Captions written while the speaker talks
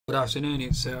Good afternoon,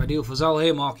 it's Adil Fazal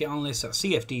here, market analyst at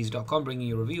CFDs.com, bringing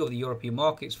you a review of the European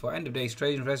markets for end of day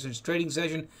trading trading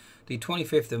session, the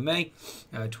 25th of May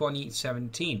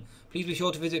 2017. Please be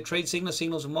sure to visit Trade Signal,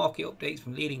 signals and market updates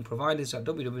from leading providers at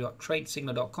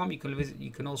www.tradesignal.com.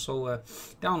 You can also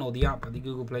download the app at the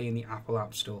Google Play and the Apple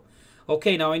App Store.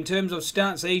 Okay, now in terms of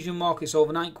stats, Asian markets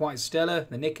overnight quite stellar.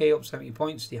 The Nikkei up 70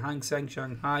 points, the Hang Seng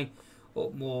Shanghai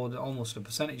up almost a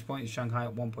percentage point, Shanghai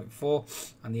up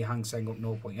 1.4 and the Hang Seng up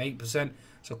 0.8%.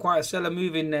 So quite a stellar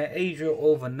move in Asia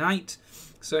overnight.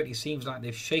 Certainly seems like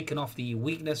they've shaken off the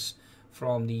weakness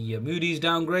from the Moody's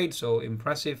downgrade. So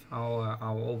impressive how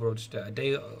overall just a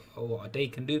day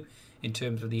can do in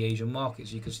terms of the Asian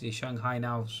markets. You can see the Shanghai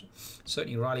now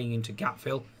certainly rallying into gap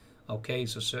fill. Okay,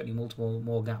 so certainly multiple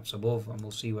more gaps above, and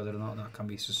we'll see whether or not that can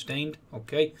be sustained.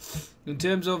 Okay, in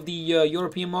terms of the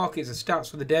European markets, the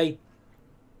stats for the day.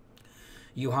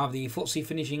 You have the FTSE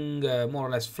finishing more or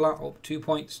less flat, up 2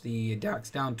 points. The DAX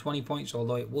down 20 points,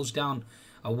 although it was down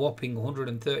a whopping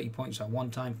 130 points at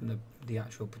one time from the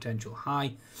actual potential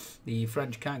high. The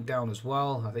French CAC down as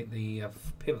well. I think the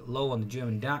pivot low on the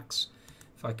German DAX,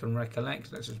 if I can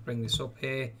recollect. Let's just bring this up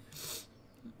here.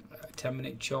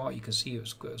 10-minute chart, you can see it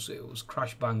was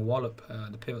crash bang wallop.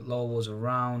 The pivot low was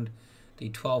around the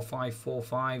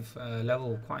 12,545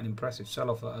 level. Quite an impressive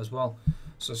sell-off as well.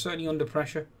 So certainly under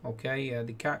pressure. Okay,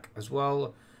 the CAC as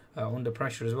well under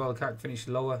pressure as well. The CAC finished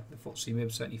lower. The FTSE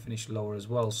MIB certainly finished lower as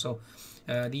well. So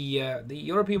the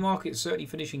European market is certainly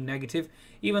finishing negative,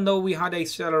 even though we had a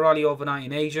stellar rally overnight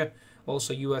in Asia.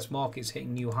 Also, US markets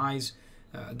hitting new highs.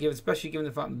 Especially given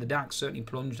the fact that the DAX certainly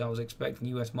plunged, I was expecting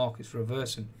US markets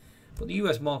reversing. But the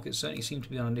US markets certainly seem to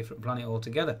be on a different planet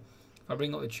altogether. If I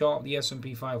bring up the chart of the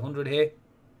S&P 500 here,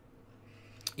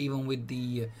 even with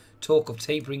the talk of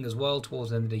tapering as well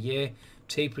towards the end of the year,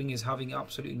 tapering is having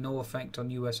absolutely no effect on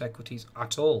US equities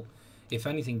at all. If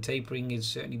anything, tapering is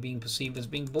certainly being perceived as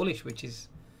being bullish, which is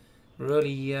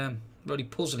really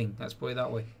puzzling. Let's put it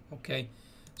that way. Okay,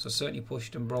 so certainly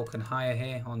pushed and broken higher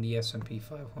here on the S&P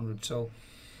 500. So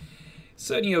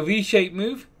certainly a V-shaped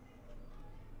move.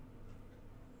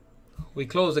 We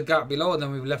closed the gap below, and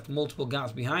then we've left multiple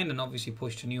gaps behind, and obviously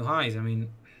pushed to new highs. I mean,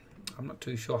 I'm not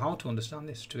too sure how to understand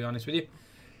this, to be honest with you. It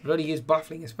really is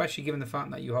baffling, especially given the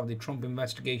fact that you have the Trump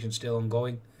investigation still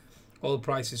ongoing. Oil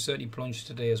prices certainly plunged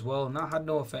today as well, and that had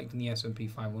no effect on the S&P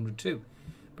 500 too.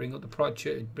 Bring up the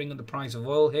price of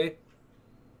oil here.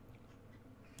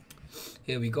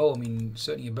 Here we go. I mean,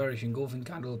 certainly a bearish engulfing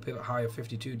candle, pivot high of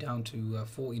 52 down to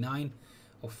 49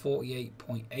 or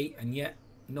 48.8, and yet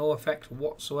no effect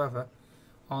whatsoever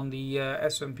on the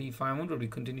S&P 500. We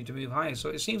continue to move higher. So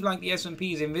it seems like the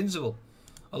S&P is invincible,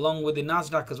 along with the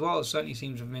Nasdaq as well. It certainly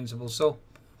seems invincible. So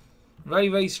very,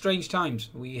 very strange times.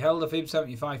 We held a fib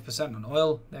 75% on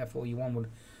oil. Therefore, one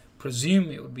would presume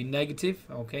it would be negative.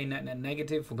 Okay, net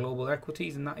negative for global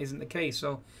equities, and that isn't the case.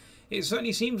 So it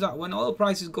certainly seems that when oil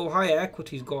prices go higher,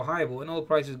 equities go higher. But when oil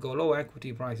prices go lower,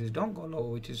 equity prices don't go lower,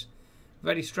 which is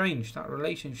very strange. That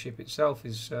relationship itself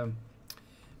is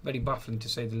very baffling, to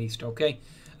say the least. Okay,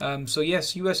 so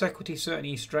yes, US equities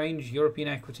certainly strange. European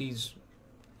equities,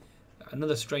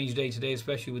 another strange day today,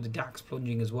 especially with the DAX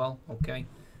plunging as well. Okay,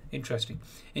 interesting.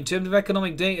 In terms of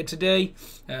economic data today,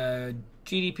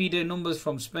 GDP data numbers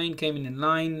from Spain came in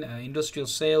line. Industrial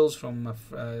sales from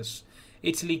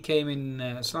Italy came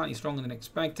in slightly stronger than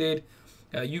expected.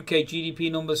 UK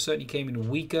GDP numbers certainly came in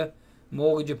weaker.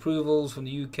 Mortgage approvals from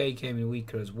the UK came in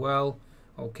weaker as well.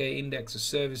 Okay, index of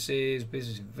services,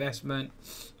 business investment,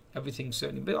 everything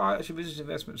certainly. But actually, business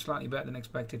investment slightly better than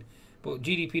expected. But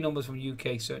GDP numbers from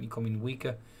UK certainly coming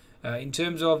weaker. In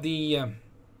terms of the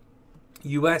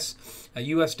US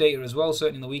data as well,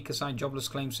 certainly on the weaker side. Jobless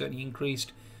claims certainly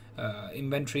increased.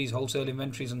 Inventories, wholesale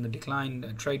inventories on the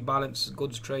decline. Trade balance,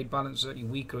 goods trade balance certainly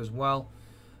weaker as well.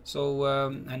 So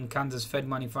and Kansas Fed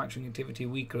manufacturing activity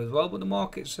weaker as well. But the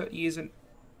market certainly isn't.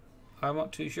 I'm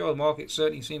not too sure. The market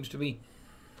certainly seems to be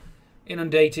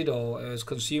inundated or is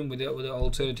consumed with an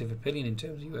alternative opinion in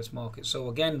terms of US markets. So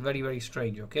again, very, very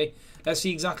strange. Okay, let's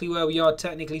see exactly where we are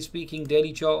technically speaking.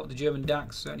 Daily chart of the German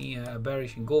DAX, certainly a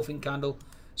bearish engulfing candle,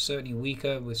 certainly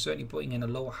weaker. We're certainly putting in a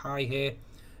lower high here,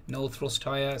 no thrust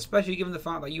higher, especially given the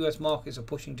fact that US markets are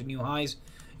pushing to new highs.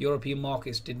 European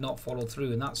markets did not follow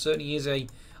through, and that certainly is a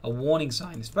warning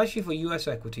sign, especially for US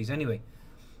equities anyway.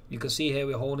 You can see here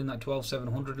we're holding that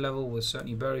 12,700 level. We're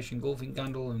certainly bearish engulfing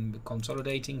candle and we're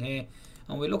consolidating here.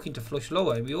 And we're looking to flush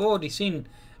lower. We've already seen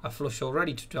a flush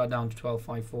already to down to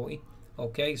 12,540.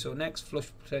 Okay, so next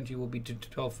flush potentially will be to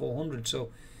 12,400. So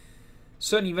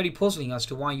certainly very puzzling as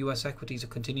to why US equities are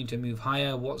continuing to move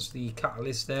higher. What's the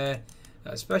catalyst there?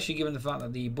 especially given the fact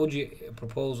that the budget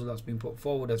proposal that's been put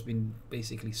forward has been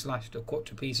basically slashed or cut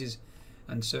to pieces,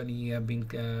 and certainly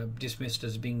been dismissed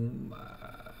as being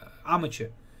amateur,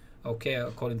 okay,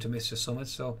 according to Mr.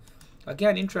 Summers. So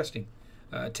again, interesting.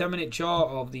 10-minute chart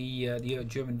of the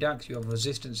German DAX. You have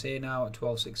resistance here now at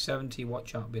 12,670.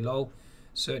 Watch out below.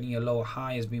 Certainly a lower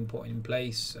high has been put in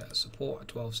place. Support at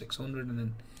 12,600, and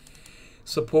then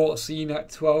support seen at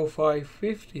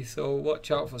 12,550. So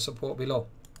watch out for support below.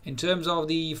 In terms of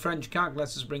the French CAC,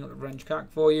 let's just bring up the French CAC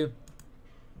for you.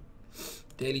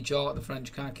 Daily chart, the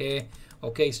French CAC here.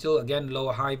 Okay, still again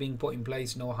lower high being put in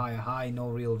place. No higher high, no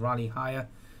real rally higher.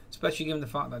 Especially given the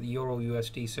fact that the Euro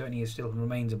USD certainly still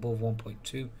remains above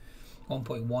 1.2,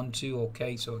 1.12.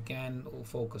 Okay, so again, we'll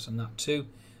focus on that too.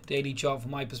 Daily chart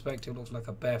from my perspective looks like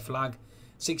a bear flag.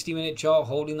 60-minute chart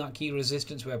holding that key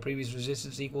resistance where previous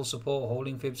resistance equals support,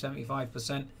 holding fib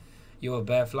 75%. You have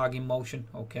bear flag in motion.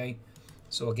 Okay,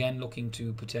 so again looking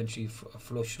to potentially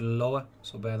flush lower,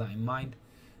 so bear that in mind.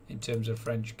 In terms of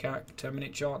French CAC,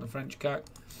 10-minute chart, the French CAC.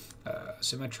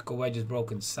 Symmetrical wedge is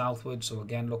broken southward, so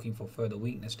again looking for further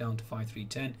weakness down to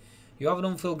 5310. You have an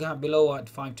unfilled gap below at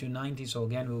 5290, so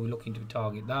again we'll be looking to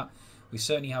target that. We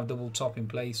certainly have double top in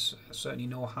place, certainly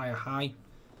no higher high.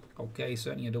 Okay,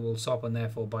 certainly a double top, and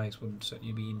therefore bias would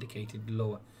certainly be indicated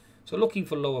lower. So looking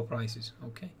for lower prices.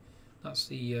 Okay, that's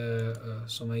the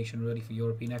summation really for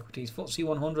European equities. FTSE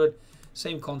 100,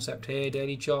 same concept here.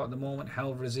 Daily chart at the moment,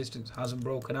 held resistance, hasn't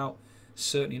broken out.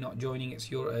 Certainly not joining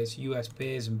its US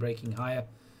peers and breaking higher.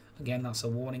 Again, that's a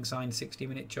warning sign.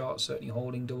 60-minute chart certainly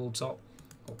holding double top.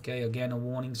 Okay, again a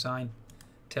warning sign.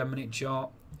 10-minute chart,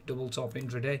 double top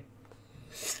intraday.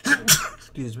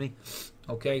 Excuse me.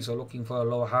 Okay, so looking for a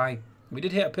lower high. We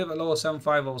did hit a pivot low of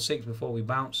 7506 before we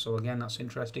bounced, so again that's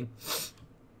interesting.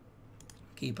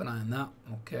 Keep an eye on that.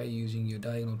 Okay, using your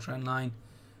diagonal trend line.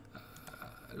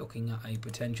 Looking at a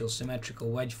potential symmetrical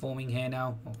wedge forming here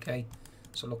now. Okay.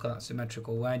 So look at that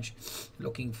symmetrical wedge.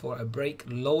 Looking for a break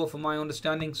lower from my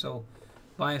understanding. So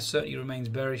bias certainly remains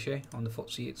bearish here on the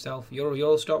FTSE itself.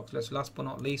 Euro stocks, last but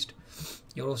not least.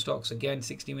 Euro stocks again,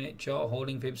 60-minute chart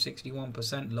holding fib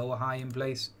 61%, lower high in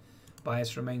place.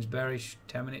 Bias remains bearish.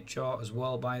 10-minute chart as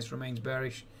well, bias remains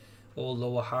bearish. All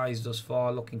lower highs thus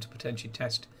far, looking to potentially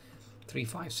test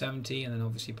 3570 and then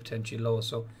obviously potentially lower.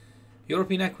 So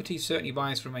European equities certainly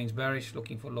bias remains bearish,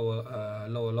 looking for lower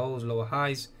lows, lower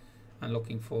highs, and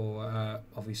looking for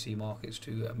obviously markets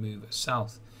to move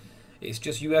south. It's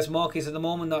just US markets at the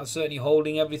moment that's certainly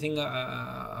holding everything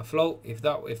afloat. If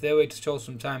they were to show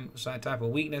some type of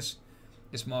weakness,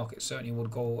 this market certainly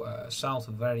would go south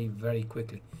very, very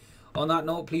quickly. On that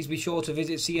note, please be sure to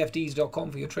visit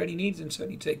cfds.com for your trading needs and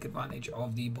certainly take advantage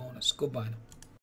of the bonus. Goodbye now.